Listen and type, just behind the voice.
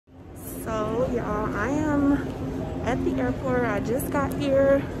So y'all, I am at the airport. I just got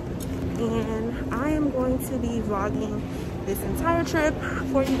here and I am going to be vlogging this entire trip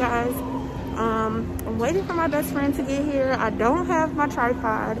for you guys. I'm waiting for my best friend to get here. I don't have my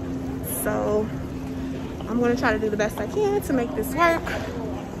tripod, so I'm gonna try to do the best I can to make this work.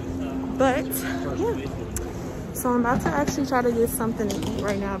 But yeah, so I'm about to actually try to get something to eat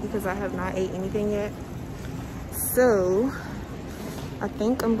right now because I have not ate anything yet. So I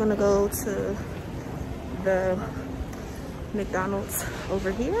think I'm gonna go to the McDonald's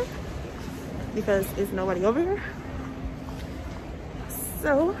over here because there's nobody over here.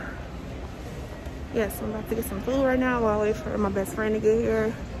 So yes, I'm about to get some food right now while I wait for my best friend to get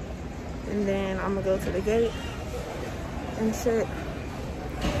here, and then I'm gonna go to the gate and shit.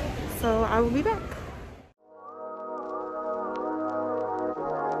 So I will be back.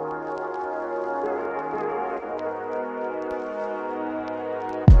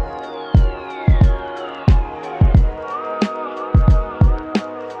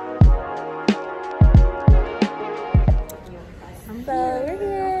 So we're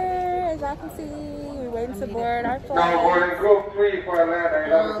here, as y'all can see. We're waiting to board our flight. Now we're in group 3 for Atlanta,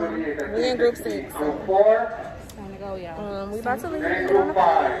 11:28. We're in group 6. Group 4. It's time to go, y'all. We about to leave. And group 5.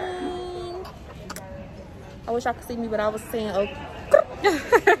 I wish I could see me, but I was saying, oh.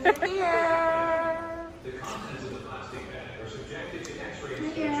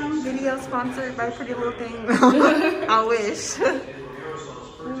 Video sponsored by Pretty Little Thing. I wish.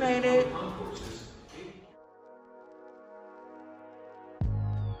 We made it.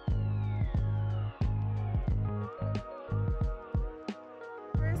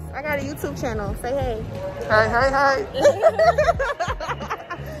 I got a YouTube channel. Say hey. Hey, hey, hey.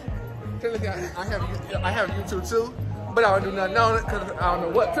 Look, I have YouTube too, but I don't do nothing on it because I don't know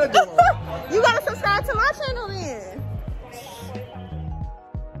what to do on it. You gotta subscribe to my channel then.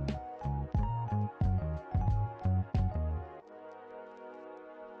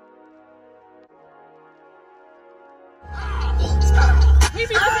 We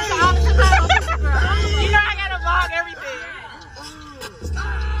be listening to all the time. You know I gotta vlog everything.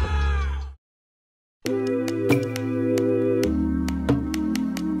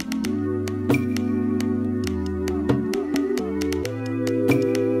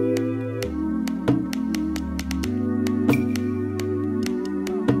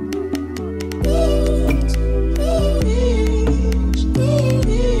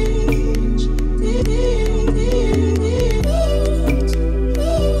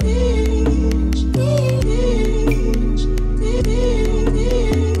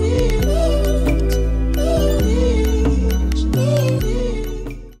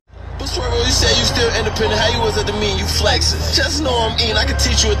 Independent, how you was at the mean, you flexing. Just know I'm in, I can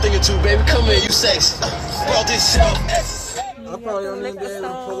teach you a thing or two, baby. Come here, you sexy. Brought this shit up. I probably don't even be able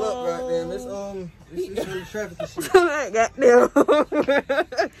to pull up right there. It's really traffic and shit. Goddamn.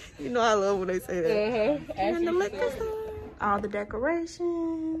 You know I love when they say that. And the liquor store. All the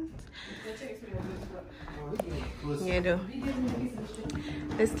decorations. Yeah, I do.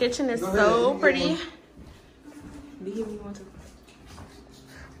 This kitchen is so pretty.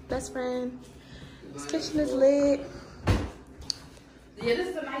 Best friend. This kitchen is lit. Yeah, this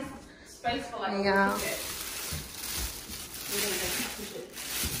is a nice space for like yeah.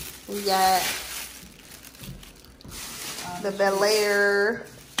 We got the Bel Air,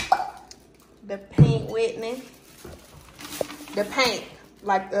 the Pink Whitney, the paint,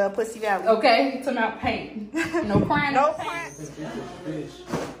 like Pussy Valley. Okay, talking about paint. No crying. No crying.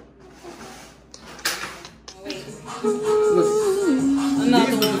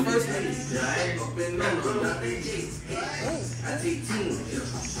 Another one.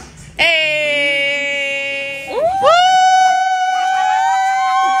 Hey! Woo!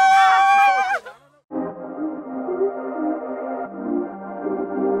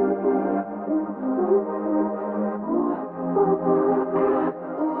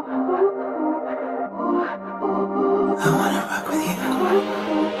 I wanna rock with you.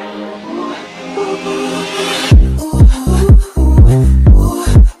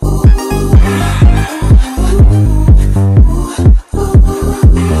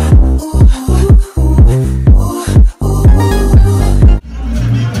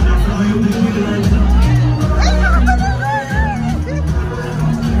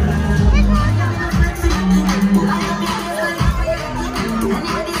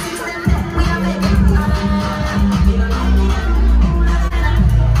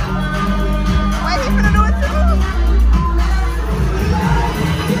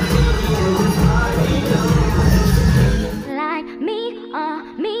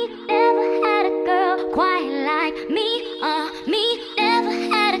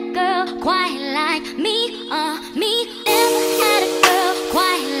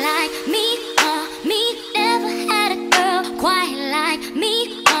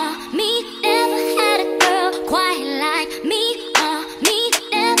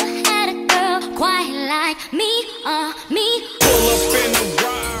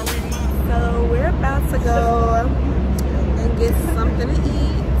 So we're about to go and get something to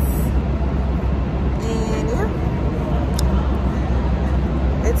eat. And yeah.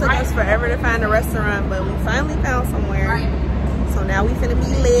 It took us forever to find a restaurant, but we finally found somewhere. So now we finna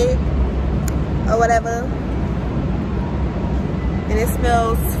be lit or whatever. And it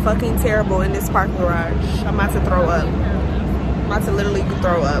smells fucking terrible in this parking garage. I'm about to throw up. I'm about to literally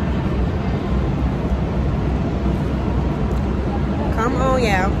throw up. Come on,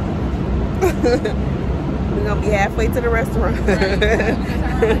 yeah. We're gonna be halfway to the restaurant.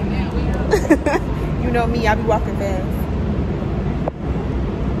 You know me, I be walking fast.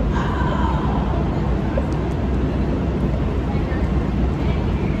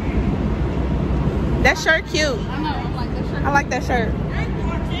 That shirt cute. I know, I like that shirt. I like that shirt.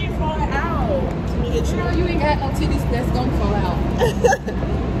 You ain't got no titties that's gonna fall out.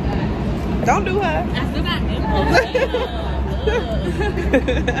 Don't do her. I still got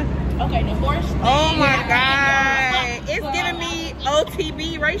okay, the horse. Oh my god. It's giving me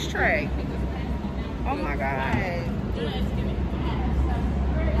OTB racetrack. Oh my god.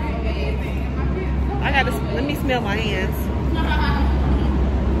 I gotta, let me smell my hands.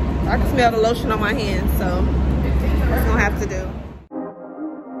 I can smell the lotion on my hands, so that's gonna have to do.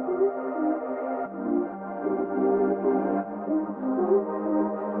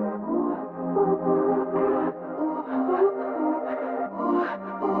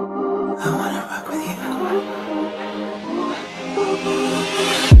 I wanna rock with you.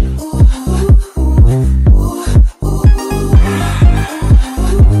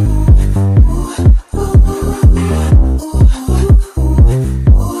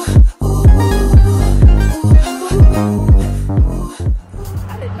 I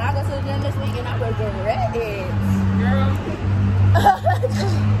did not go to the gym this week and I was ready. Girl. I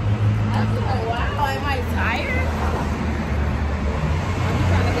was like, wow, am I tired? I'm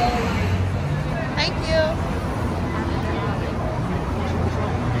trying to go like. Thank you.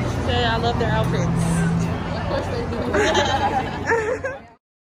 Say I love their outfits. Of course they do.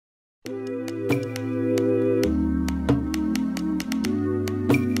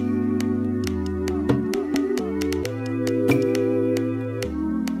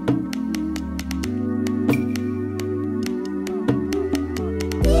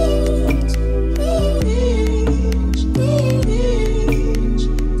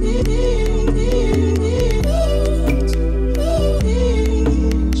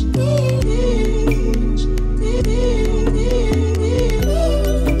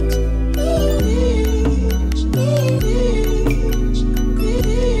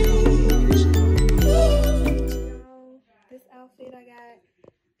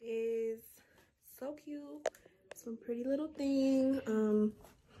 Some pretty little thing.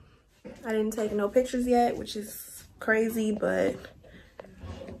 I didn't take no pictures yet, which is crazy, but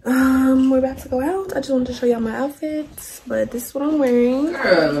we're about to go out. I just wanted to show y'all my outfits, but this is what I'm wearing.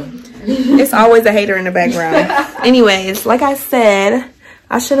 It's always a hater in the background. Anyways, like I said,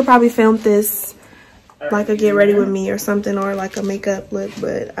 I should have probably filmed this like a get ready with me or something, or like a makeup look,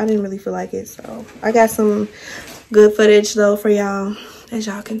 but I didn't really feel like it. So I got some good footage though for y'all, as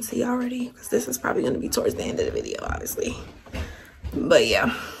y'all can see already, because this is probably going to be towards the end of the video, obviously. But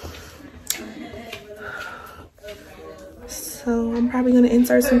yeah, so I'm probably going to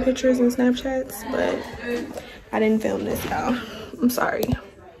insert some pictures and Snapchats, but I didn't film this, y'all. I'm sorry.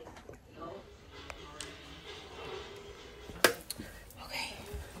 Okay,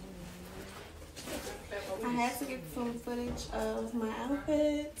 I had to get some footage of my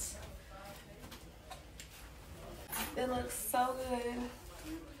outfit. It looks so good.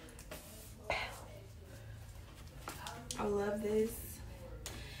 I love this.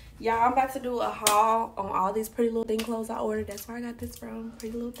 Y'all, I'm about to do a haul on all these Pretty Little Thing clothes I ordered. That's where I got this from,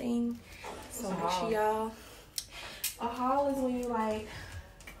 Pretty Little Thing. So make sure y'all. A haul is when you like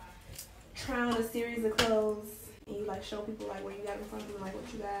try on a series of clothes and you like show people like where you got it from and like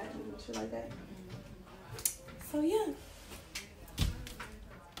what you got and shit like that. So yeah.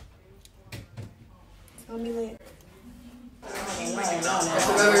 It's gonna be lit.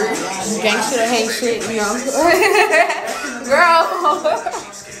 Gang shit or hang shit, you know. Girl.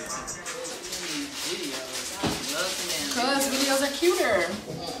 Cause videos are cuter.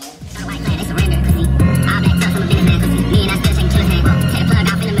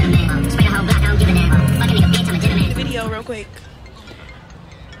 The video real quick.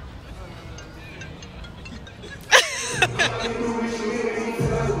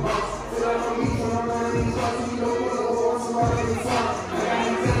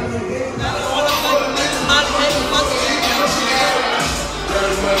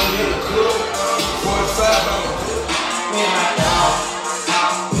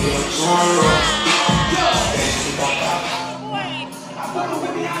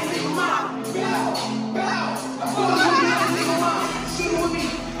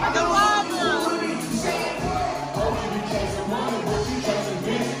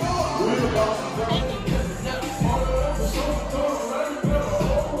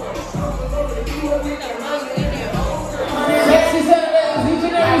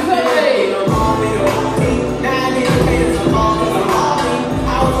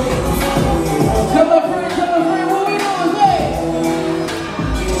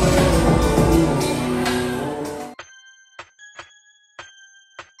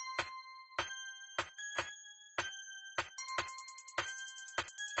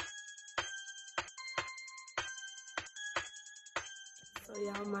 So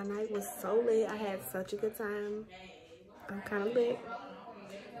y'all, my night was so lit. I had such a good time. I'm kind of lit,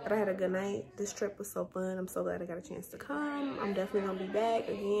 but I had a good night. This trip was so fun. I'm so glad I got a chance to come. I'm definitely gonna be back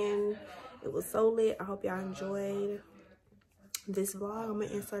again. It was so lit. I hope y'all enjoyed this vlog. I'm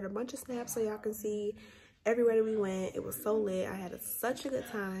gonna insert a bunch of snaps so y'all can see everywhere that we went. It was so lit. I had such a good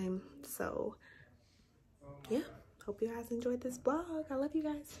time. So yeah, hope you guys enjoyed this vlog. I love you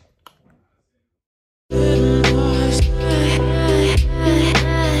guys.